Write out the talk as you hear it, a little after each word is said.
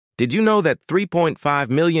Did you know that 3.5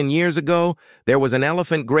 million years ago, there was an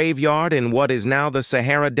elephant graveyard in what is now the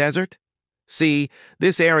Sahara Desert? See,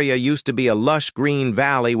 this area used to be a lush green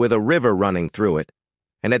valley with a river running through it,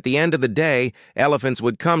 and at the end of the day, elephants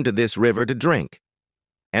would come to this river to drink.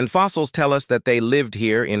 And fossils tell us that they lived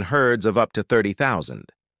here in herds of up to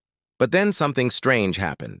 30,000. But then something strange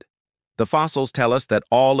happened. The fossils tell us that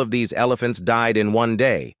all of these elephants died in one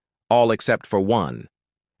day, all except for one.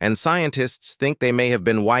 And scientists think they may have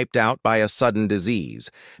been wiped out by a sudden disease,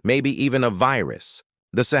 maybe even a virus.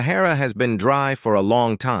 The Sahara has been dry for a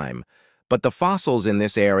long time, but the fossils in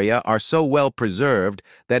this area are so well preserved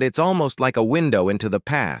that it's almost like a window into the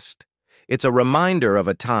past. It's a reminder of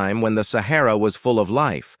a time when the Sahara was full of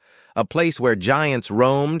life, a place where giants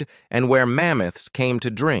roamed and where mammoths came to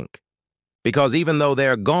drink. Because even though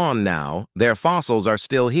they're gone now, their fossils are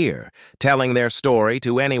still here, telling their story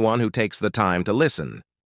to anyone who takes the time to listen.